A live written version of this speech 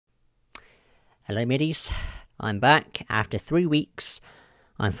Hello middies, I'm back. After 3 weeks,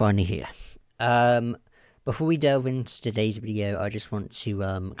 I'm finally here. Before we delve into today's video, I just want to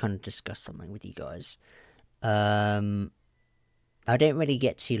kind of discuss something with you guys. I don't really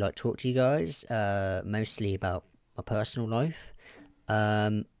get to talk to you guys, mostly about my personal life.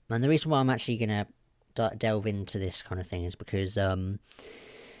 And the reason why I'm actually gonna delve into this kind of thing is because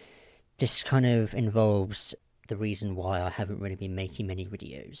this kind of involves the reason why I haven't really been making many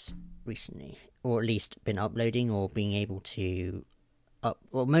videos recently, or at least been uploading or being able to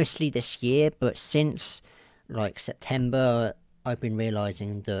well, mostly this year, but since like September I've been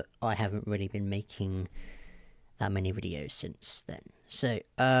realizing that I haven't really been making that many videos since then. So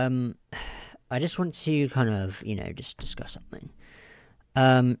I just want to kind of just discuss something.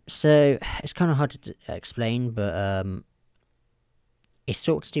 So it's kind of hard to explain, but it's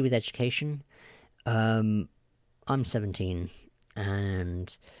sort of to do with education. I'm 17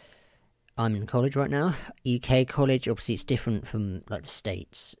 and I'm in college right now. UK college, obviously it's different from like the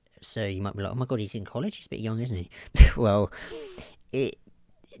States. So you might be like, oh my god, he's in college? He's a bit young, isn't he? Well, the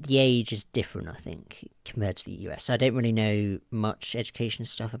age is different, I think, compared to the US. I don't really know much education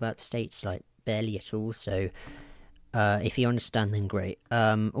stuff about the States, like barely at all. So if you understand, then great.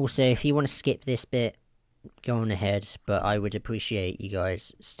 Also, if you want to skip this bit, go on ahead. But I would appreciate you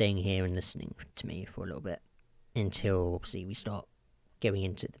guys staying here and listening to me for a little bit until obviously we start going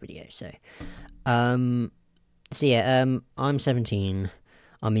into the video. So yeah, I'm 17.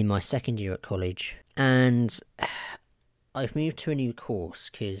 I'm in my second year at college, and I've moved to a new course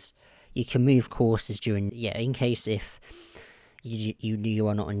because you can move courses during, in case if you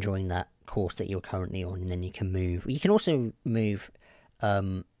are not enjoying that course that you're currently on, and then you can move. You can also move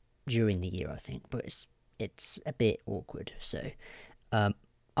during the year, I think, but it's a bit awkward. So I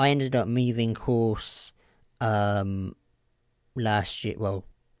ended up moving course last year, well,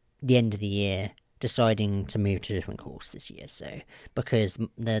 the end of the year, deciding to move to a different course this year. So because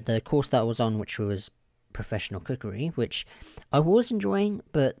the course that I was on, which was professional cookery, which I was enjoying,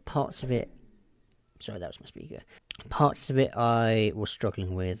 but parts of it, sorry, that was my speaker, parts of it I was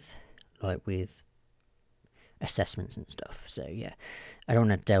struggling with, like with assessments and stuff. So yeah, I don't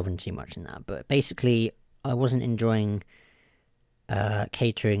want to delve into too much in that, but basically I wasn't enjoying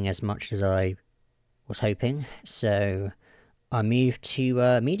catering as much as I was hoping, so I moved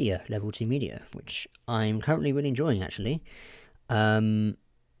to media, level 2 media, which I'm currently really enjoying, actually. And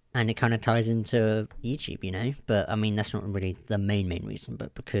it kind of ties into YouTube, but I mean, that's not really the main reason,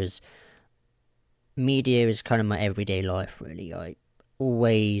 but because media is kind of my everyday life, really. I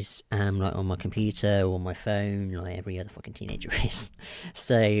always am like on my computer or on my phone, like every other fucking teenager is.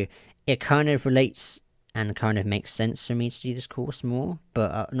 So it kind of relates and kind of makes sense for me to do this course more,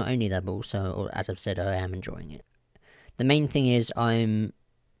 but not only that, but also, or as I've said, I am enjoying it. The main thing is I'm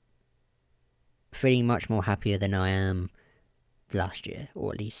feeling much more happier than I am last year,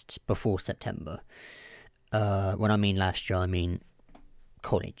 or at least before September. When I mean last year, I mean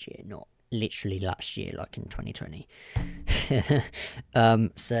college year, not literally last year, like in 2020.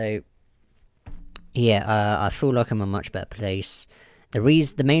 So yeah, I feel like I'm in a much better place.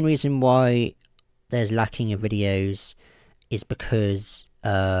 The main reason why there's lacking of videos is because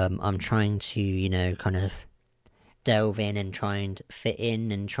I'm trying to, kind of delve in and try and fit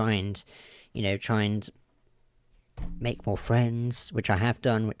in and try and make more friends, which I have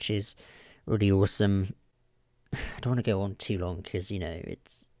done, which is really awesome. I don't want to go on too long because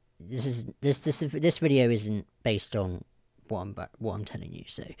this video isn't based on what I'm telling you.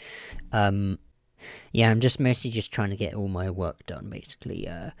 So yeah, I'm just mostly just trying to get all my work done, basically,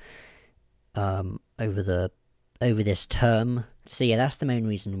 over this term. So yeah, that's the main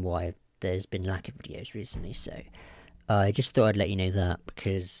reason why there's been lack of videos recently. So I just thought I'd let you know that,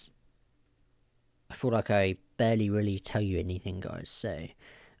 because I feel like I barely really tell you anything, guys. So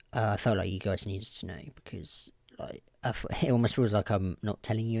I felt like you guys needed to know, because like it almost feels like I'm not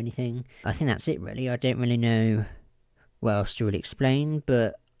telling you anything. I think that's it, really. I don't really know what else to really explain,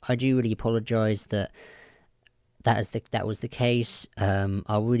 but I do really apologise that was the case. I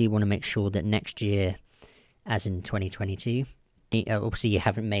really want to make sure that next year, as in 2022, obviously you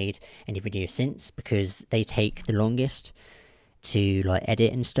haven't made any videos since, because they take the longest to like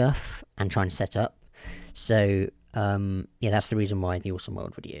edit and stuff and try and set up. So yeah, that's the reason why the Awesome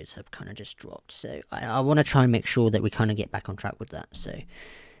World videos have kind of just dropped. So I want to try and make sure that we kind of get back on track with that. So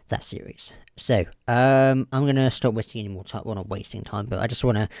that series. So I'm gonna stop wasting any more time. Well, not wasting time, but I just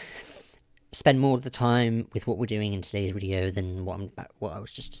want to spend more of the time with what we're doing in today's video than what I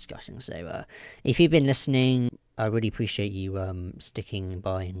was just discussing. So if you've been listening, I really appreciate you sticking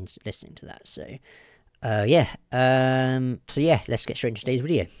by and listening to that. So yeah, let's get straight into today's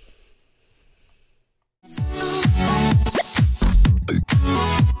video.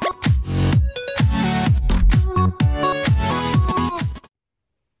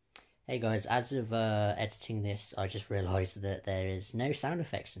 Hey guys, as of editing this, I just realised that there is no sound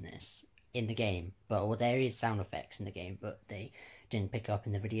effects in the game. Well, there is sound effects in the game, but they didn't pick up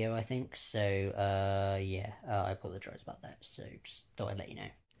in the video, I think. So, yeah, I apologise about that. So, just thought I'd let you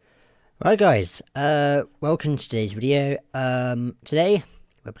know. Right, guys, welcome to today's video. Today,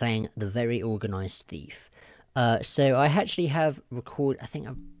 we're playing The Very Organised Thief. So, I actually have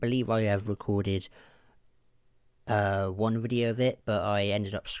I believe I have recorded one video of it, but I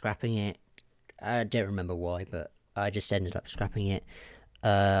ended up scrapping it. I don't remember why, but I just ended up scrapping it.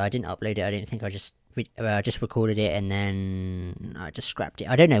 I didn't upload it. I didn't think I just recorded it and then I just scrapped it.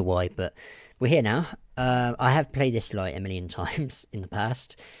 I don't know why, but we're here now. I have played this like a million times in the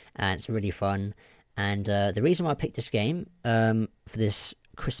past, and it's really fun. And the reason why I picked this game for this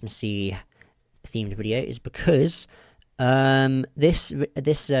Christmassy themed video is because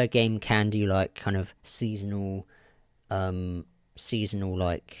this game can do like kind of seasonal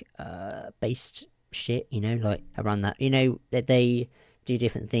like based shit, you know, like around that, you know, that they do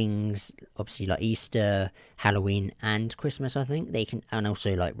different things, obviously like Easter, Halloween, and Christmas. I think they can, and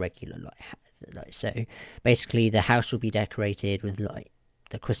also like regular like so. Basically, the house will be decorated with like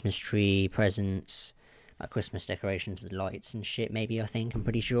the Christmas tree, presents, like Christmas decorations with lights and shit. Maybe I'm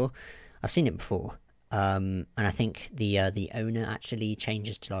pretty sure. I've seen it before. And I think the owner actually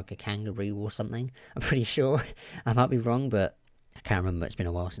changes to like a kangaroo or something. I'm pretty sure. I might be wrong, but I can't remember. It's been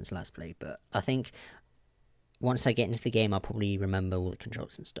a while since last played. But I think once I get into the game, I'll probably remember all the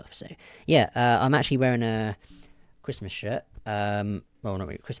controls and stuff. So yeah, I'm actually wearing a Christmas shirt. Well, not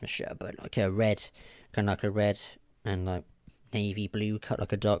really a Christmas shirt, but like a red, kind of like a red and like navy blue cut,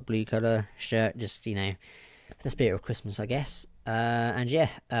 like a dark blue color shirt. Just, you know, for the spirit of Christmas, I guess. And yeah,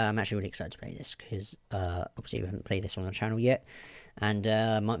 I'm actually really excited to play this because obviously we haven't played this on the channel yet, and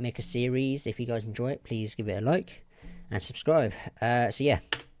I might make a series. If you guys enjoy it, please give it a like and subscribe. So yeah,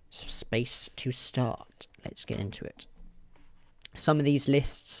 space to start. Let's get into it. Some of these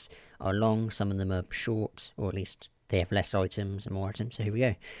lists are long, some of them are short, or at least they have less items and more items. So here we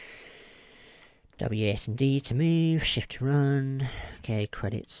go. W, S, and D to move, shift to run. Okay,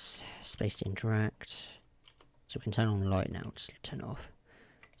 credits, space to interact. So we can turn on the light now, just turn it off.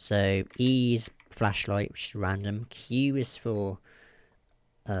 So E is flashlight, which is random. Q is for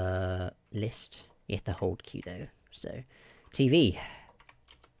list. You have to hold Q though. So TV.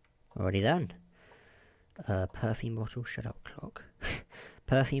 Already done. Perfume bottle, shut up clock.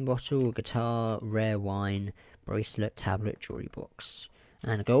 Perfume bottle, guitar, rare wine, bracelet, tablet, jewelry box.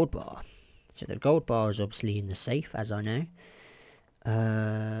 And a gold bar. So the gold bar is obviously in the safe, as I know.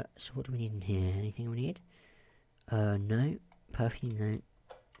 So what do we need in here? Anything we need? No. Perfume, no.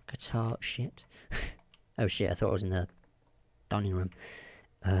 Guitar, shit. Oh shit, I thought I was in the dining room.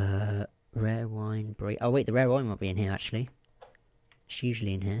 Rare wine, oh wait, the rare wine might be in here actually. It's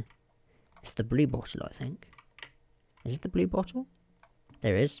usually in here. It's the blue bottle, I think. Is it the blue bottle?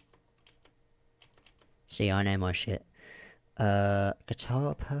 There is. See, I know my shit.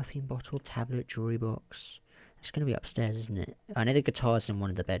 Guitar, perfume bottle, tablet, jewelry box. It's gonna be upstairs, isn't it? I know the guitar's in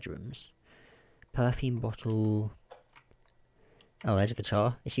one of the bedrooms. Perfume bottle. Oh, there's a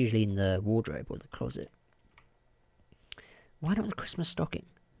guitar. It's usually in the wardrobe or the closet. Why not the Christmas stocking?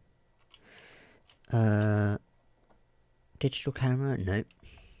 Digital camera? Nope.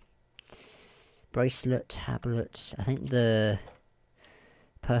 Bracelet, tablet. I think the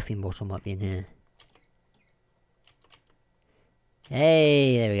perfume bottle might be in here.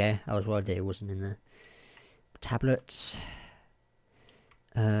 Hey, there we go. I was worried that it wasn't in there. Tablets.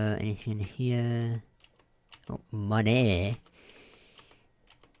 Anything in here? Oh, money.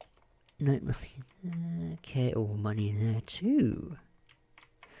 No, nothing in there. Okay, oh, money in there too.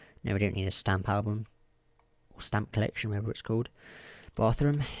 No, we don't need a stamp album. Or stamp collection, whatever it's called.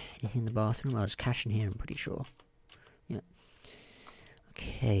 Bathroom. Anything in the bathroom? Well, there's cash in here, I'm pretty sure. Yeah.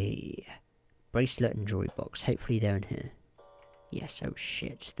 Okay. Bracelet and jewelry box. Hopefully they're in here. Yes, oh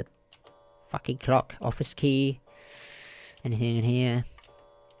shit. The fucking clock. Office key. Anything in here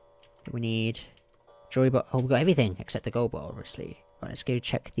that we need? Jewelry box. Oh, we've got everything except the gold bar, obviously. Right, let's go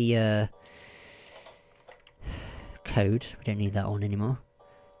check the code. We don't need that on anymore.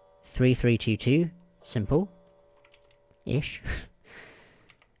 3322. Simple. Ish.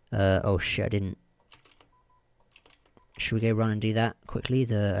 Oh shit, I didn't. Should we go run and do that quickly?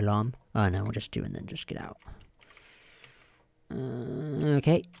 The alarm? Oh no, we'll just do it and then just get out.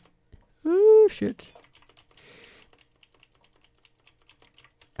 Okay. Oh shit.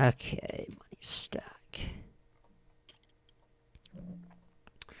 Okay, money stack.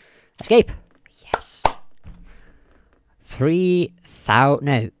 Escape! Yes! 3,000.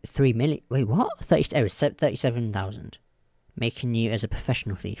 No, 3 million. Wait, what? 37,000. Making you as a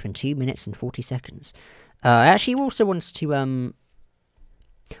professional thief in 2 minutes and 40 seconds. I actually also wants to,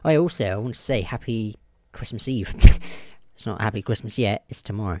 I want to say Happy Christmas Eve. It's not Happy Christmas yet, it's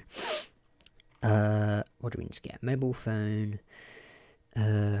tomorrow. What do we need to get? Mobile phone,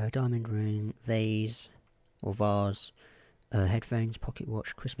 diamond ring, vase, or vase, headphones, pocket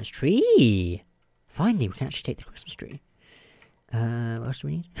watch, Christmas tree! Finally, we can actually take the Christmas tree. What else do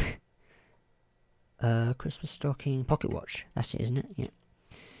we need? Christmas stocking, pocket watch. That's it, isn't it? Yeah.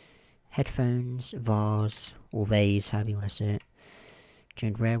 Headphones, vase, or vase, however you want to say it.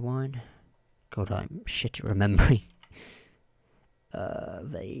 Giant rare wine. God, I'm shit at remembering.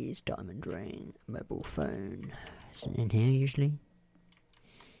 Vase, diamond ring, mobile phone. Is it in here usually?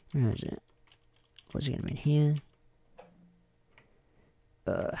 Where is it? What's it going to be in here?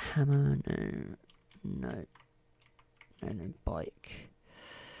 Hammer, no, bike.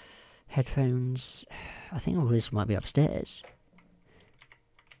 Headphones. I think all this might be upstairs.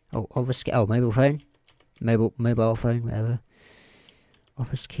 Oh, office key. Oh, mobile phone. Mobile phone, whatever.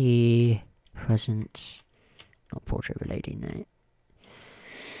 Office key. Present. Not portrait of a lady, no.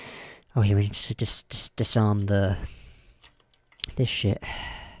 Oh, yeah, we need to just disarm this shit.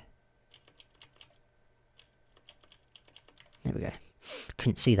 There we go.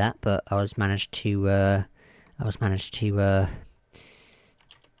 Couldn't see that, but I was managed to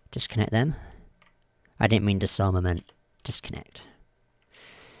disconnect them. I didn't mean disarm, I meant disconnect.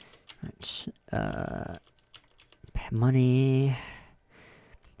 Right. Money.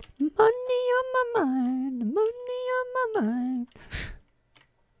 Money on my mind. Money on my mind.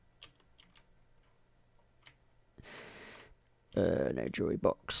 No jewelry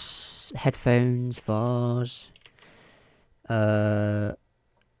box. Headphones, vase.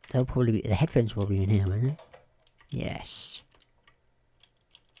 They'll probably be, the headphones will be in here, won't they? Yes.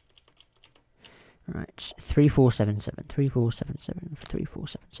 Right, 3477, 3477,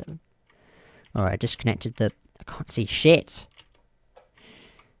 3477. Alright, I disconnected the... I can't see shit!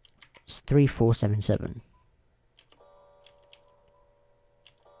 It's 3477.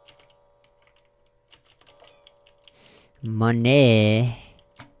 Money!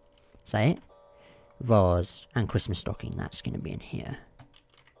 Is that it? Vase and Christmas stocking, that's going to be in here.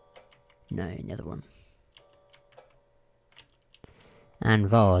 No, the other one. And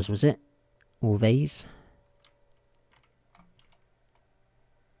vase, was it? Or vase?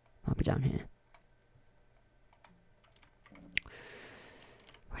 Might be down here.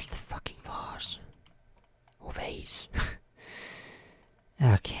 Where's the fucking vase? Or vase?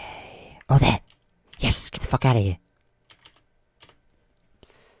 Okay. Oh, there! Yes! Get the fuck out of here!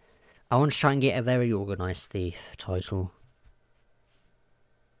 I want to try and get a very organised thief title.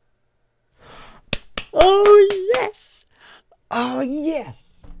 Oh, yes! Oh,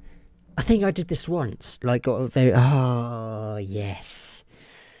 yes! I think I did this once. Like, got a very... Oh, yes.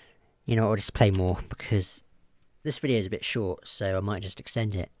 You know, I'll just play more, because this video is a bit short, so I might just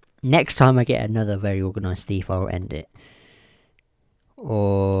extend it. Next time I get another very organised thief, I'll end it.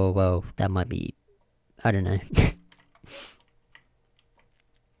 Or, well, that might be... I don't know.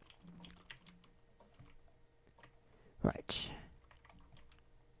 Right.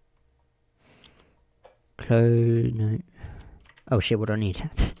 Close, no. Oh shit, what do I need?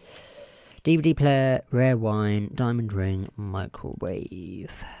 DVD player, rare wine, diamond ring,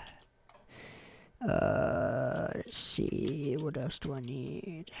 microwave. Let's see, what else do I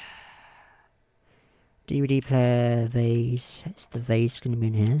need? DVD player, vase. Is the vase going to be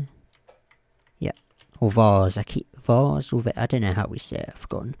in here? Yep. Or vase. I keep vase or I don't know how we say it. I've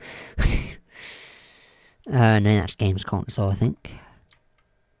forgotten. No, that's games console, I think.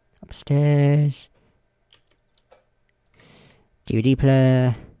 Upstairs. DVD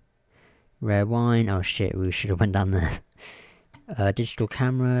player. Rare wine. Oh shit, we should have went down there. Digital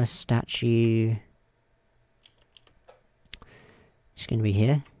camera, statue. It's going to be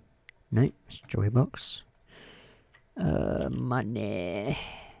here. No, it's a jewelry box. Money.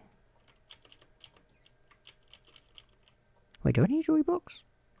 Wait, do I need a jewelry box?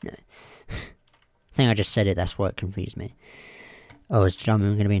 No. I think I just said it, that's why it confused me. Oh, is the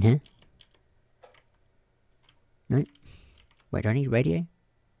diamond going to be in here? No. Wait, do I need radio?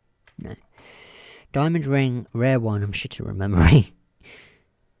 No. Diamond ring, rare one, I'm shit at remembering.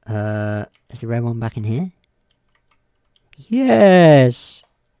 Is the rare one back in here? Yes!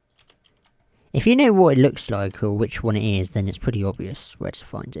 If you know what it looks like or which one it is, then it's pretty obvious where to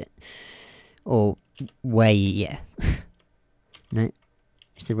find it. Or where you, yeah. No.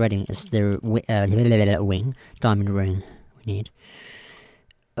 It's the red, it's the wing, diamond ring we need.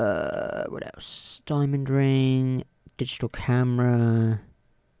 What else? Diamond ring, digital camera.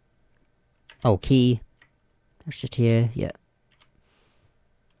 Oh, key. That's just here, yeah.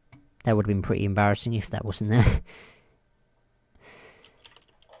 That would have been pretty embarrassing if that wasn't there.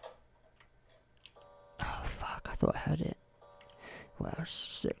 Oh fuck, I thought I heard it. What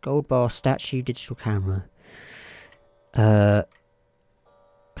else? Gold bar, statue, digital camera.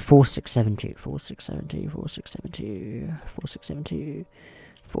 4672, 4672, 4672, 4672,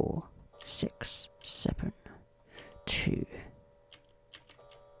 4672.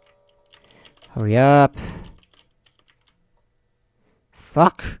 Hurry up.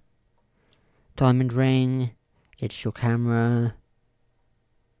 Fuck. Diamond ring, digital camera.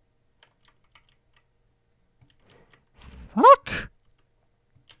 Fuck.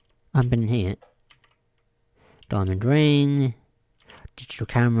 I've been here. Diamond ring, digital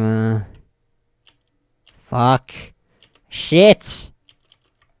camera. Fuck. Shit.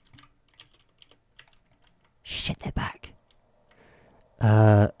 Shit, they're back.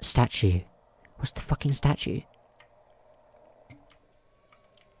 Statue. What's the fucking statue?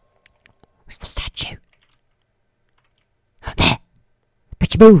 Where's the statue? Oh, there!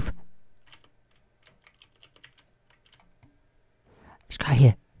 Bitch, move! Let's go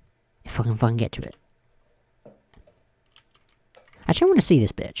here. If I can fucking get to it. Actually, I want to see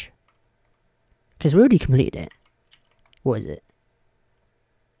this bitch. Because we already completed it. What is it?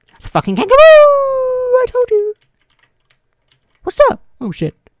 It's a fucking kangaroo! I told you! What's up? Oh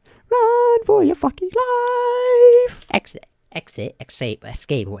shit. Run for your fucking life! Exit. Exit. Escape.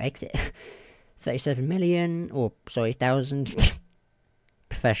 Escape or exit. 37 million. Or, sorry, 1,000.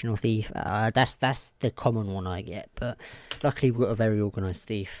 Professional thief. That's the common one I get. But luckily we got a very organised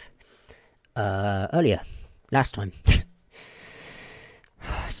thief. Earlier. Last time.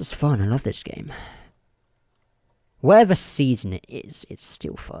 This is fun. I love this game. Whatever season it is, it's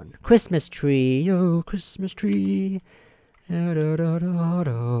still fun. Christmas tree. Oh, Christmas tree. Da, da, da, da,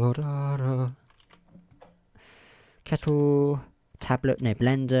 da, da, da. Kettle, tablet, no,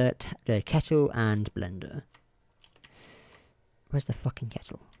 blender, kettle and blender. Where's the fucking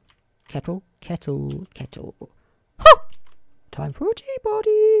kettle? Kettle, kettle, kettle. Ha! Time for a tea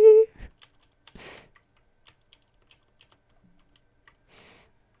party!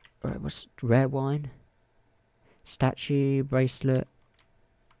 Right, what's rare wine? Statue, bracelet,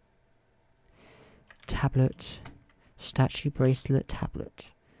 tablet. Statue, bracelet, tablet.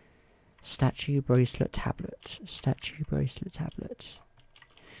 Statue, bracelet, tablet. Statue, bracelet, tablet.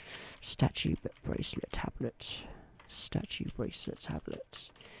 Statue, bracelet, tablet. Statue, bracelet, tablet.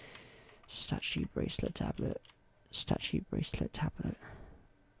 Statue, bracelet, tablet. Statue, bracelet, tablet.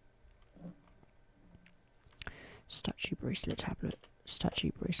 Statue, bracelet, tablet.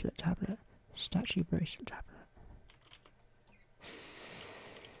 Statue, bracelet, tablet. Statue, bracelet, tablet.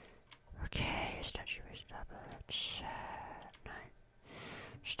 Okay, statue, bracelet, tablet. No.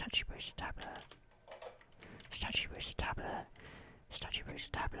 Statue, bracelet, tablet. Statue, bracelet, tablet. Statue,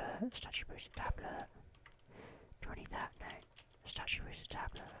 bracelet, tablet. Statue, bracelet, tablet. 20 that, no. Statue, bracelet,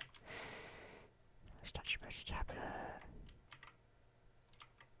 tablet. Statue, bracelet, tablet.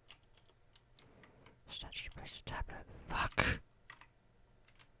 Statue, bracelet, tablet. Fuck.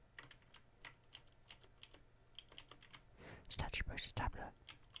 Statue, bracelet, tablet.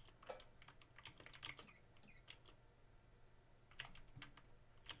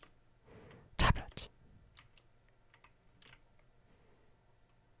 Tablet.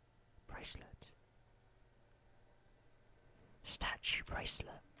 Bracelet. Statue,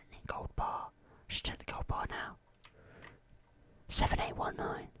 bracelet, and then gold bar. Just take the gold bar now.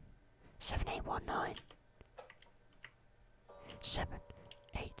 7819. 7819.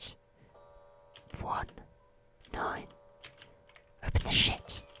 7819. Open the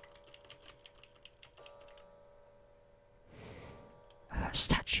shit.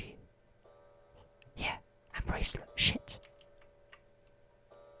 Statue. Yeah, and bracelet. Shit.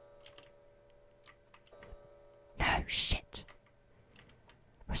 No, shit.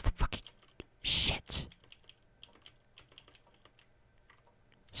 Where's the fucking shit?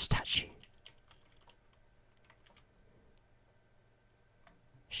 Statue.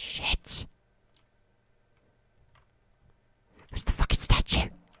 Shit. Where's the fucking statue?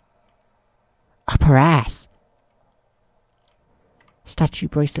 Up her ass. Statue,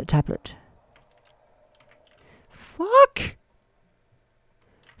 bracelet, tablet. Fuck.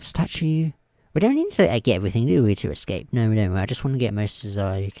 Statue. We don't need to get everything, do we, to escape? No, we don't. I just want to get most as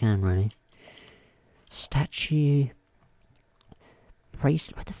I can, really. Statue.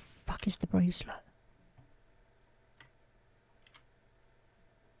 Bracelet. Where the fuck is the bracelet?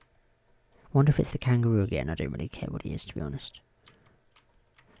 Wonder if it's the kangaroo again. I don't really care what he is, to be honest.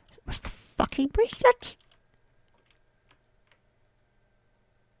 Where's the fucking bracelet?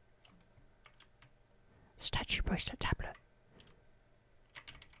 Statue, bracelet, tablet.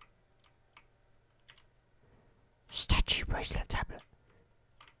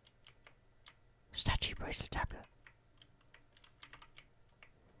 Where's the tablet?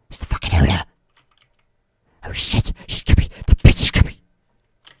 It's the fucking owner! Oh shit! She's coming! The bitch is coming!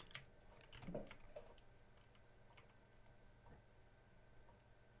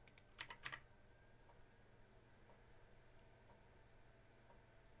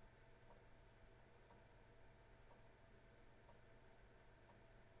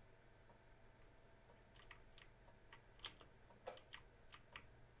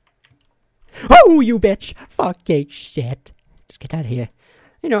 Oh, you bitch! Fucking shit! Just get out of here.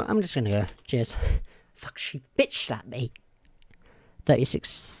 You know, I'm just gonna go. Cheers. Fuck, she bitch slapped me.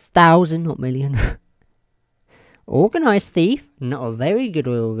 36,000, not million. Organised thief. Not a very good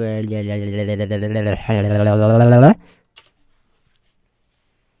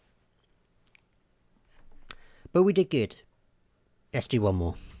but we did good. Let's do one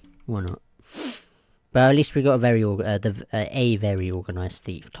more. Why not? But at least we got a very organised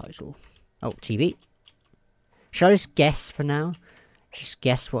thief title. Oh, TV. Shall I just guess for now? Just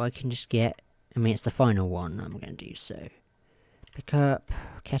guess what I can just get. I mean, it's the final one. I'm going to do so. Pick up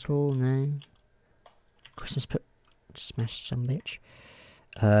kettle. No. Christmas put. Smash some bitch.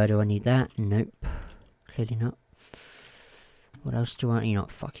 Do I need that? Nope. Clearly not. What else do I? You know,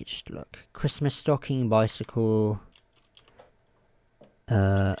 fuck it. Just look. Christmas stocking, bicycle.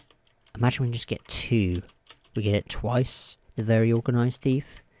 Imagine we can just get 2. We get it twice. The very organised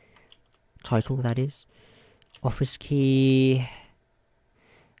thief. Title, that is. Office key.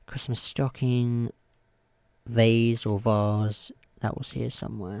 Christmas stocking. Vase or vase. That was here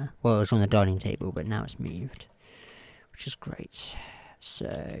somewhere. Well, it was on the dining table, but now it's moved. Which is great.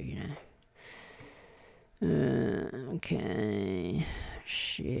 So, you know. Okay.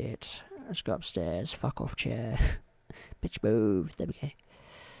 Shit. Let's go upstairs. Fuck off, chair. Bitch, move. There we go.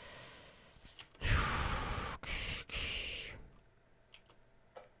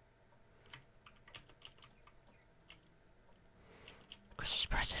 Christmas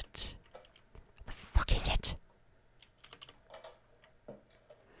present. What the fuck is it?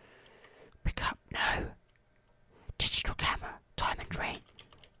 Pick up. No. Digital camera. Time and drain.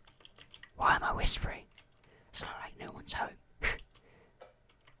 Why am I whispering? It's not like no one's home.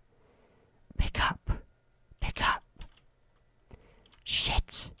 Pick up. Pick up.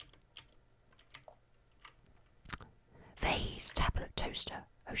 Shit. Vase, tablet, toaster.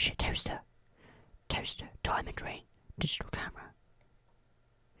 Oh shit, toaster. Toaster, diamond ring, digital camera.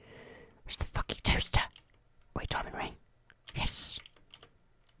 Where's the fucking toaster? Wait, diamond ring. Yes.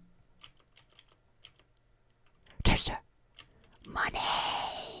 Toaster.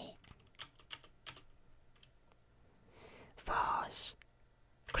 Money. Vase.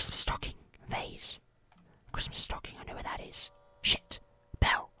 Christmas stocking. Vase. Christmas stocking, I know where that is. Shit.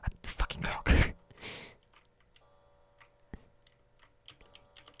 Bell. The fucking clock.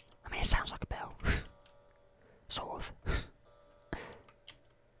 I mean, it sounds like a bell. Sort of.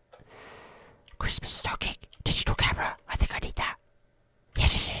 Christmas stocking. Digital camera. I think I need that.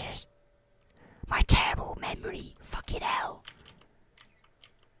 Yes, it is. My terrible memory. Fucking hell.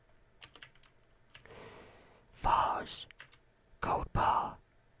 Vase. Gold bar.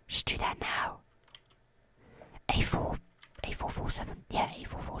 Just do that now. A447. Yeah,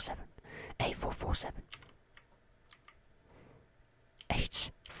 A447. A447.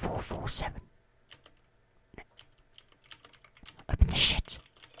 8447. Open the shit.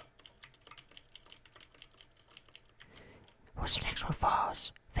 What's the next one?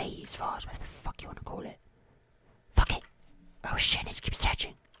 Vase. Vase, vase, whatever the fuck you want to call it. Fuck it. Oh shit, let's keep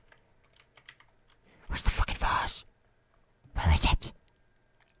searching. What's the fucking vase? Where is it?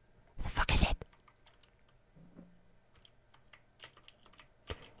 Where the fuck is it?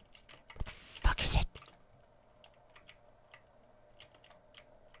 What the fuck is it?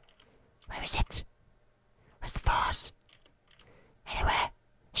 Where is it? Where's the vase? Anywhere.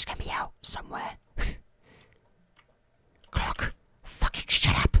 It's gonna be out somewhere. Clock. Fucking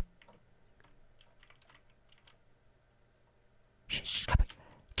shut up. She's coming.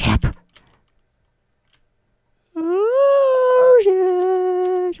 Get up. Oh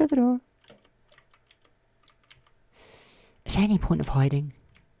shit. Shut the door. Is there any point of hiding?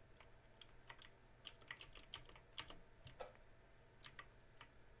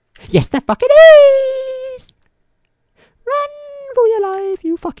 Yes, there fucking is! Run for your life,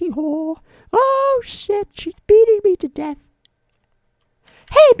 you fucking whore. Oh shit, she's beating me to death.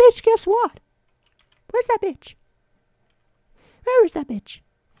 Hey bitch, guess what? Where's that bitch? Where is that bitch?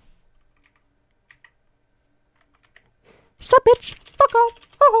 Sup bitch? Fuck off.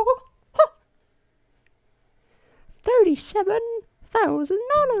 Oh, huh.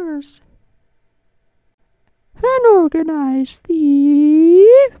 $37,000. Unorganized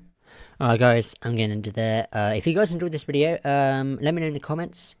thief. Alright guys, I'm getting into there. If you guys enjoyed this video, let me know in the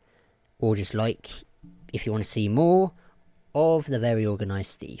comments, or just like if you want to see more of the Very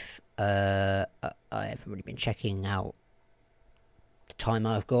Organised Thief. I haven't really been checking out the time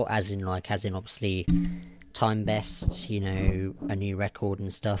I've got, as in obviously time best, you know, a new record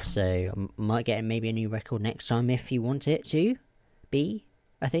and stuff, so I might get maybe a new record next time if you want it to be,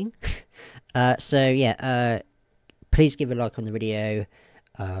 I think. So yeah, please give a like on the video,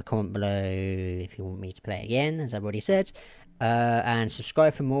 comment below if you want me to play it again, as I've already said, and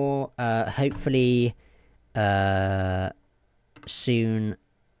subscribe for more, hopefully soon.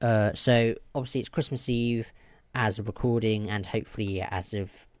 So obviously it's Christmas Eve as of recording, and hopefully as of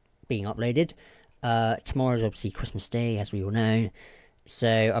being uploaded. Tomorrow's obviously Christmas Day, as we all know, so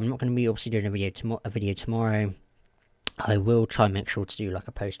I'm not going to be obviously doing a video tomorrow. I will try and make sure to do like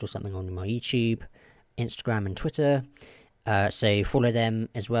a post or something on my YouTube, Instagram and Twitter, so follow them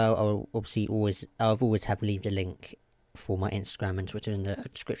as well. I've always have leaved a link for my Instagram and Twitter in the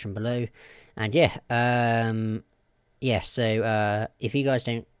description below. And yeah, so if you guys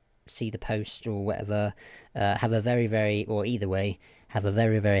don't see the post or whatever, have a very, or either way, have a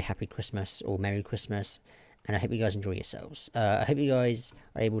very happy Christmas or Merry Christmas, and I hope you guys enjoy yourselves. I hope you guys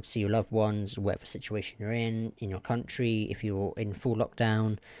are able to see your loved ones, whatever situation you're in your country. If you're in full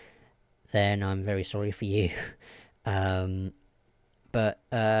lockdown, then I'm very sorry for you. But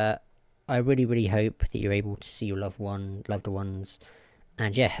I really hope that you're able to see your loved ones,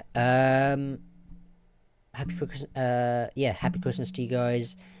 and yeah, happy Christmas to you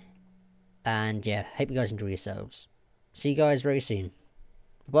guys, and yeah, hope you guys enjoy yourselves. See you guys very soon.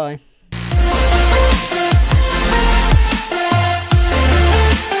 Bye.